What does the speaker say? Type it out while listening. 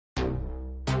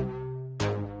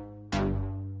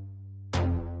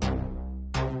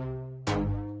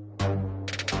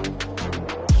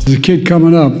As a kid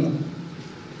coming up,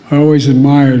 I always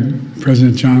admired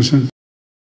President Johnson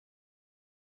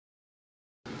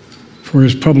for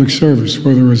his public service,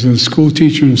 whether it was a school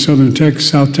teacher in South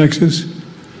Texas,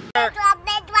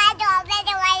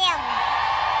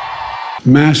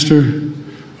 Master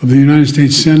of the United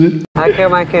States Senate. I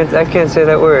can't say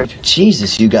that word.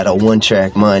 Jesus, you got a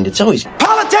one-track mind. It's always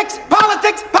politics,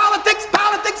 politics, politics,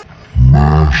 politics.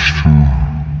 Master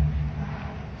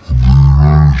of the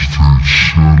United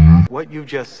States Senate. What you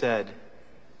just said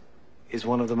is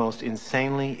one of the most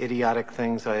insanely idiotic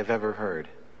things I have ever heard.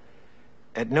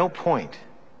 At no point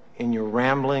in your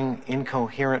rambling,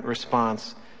 incoherent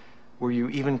response were you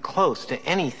even close to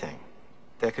anything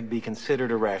that could be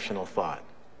considered a rational thought.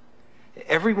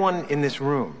 Everyone in this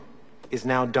room is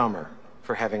now dumber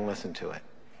for having listened to it.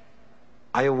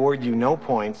 I award you no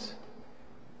points,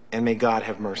 and may God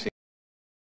have mercy.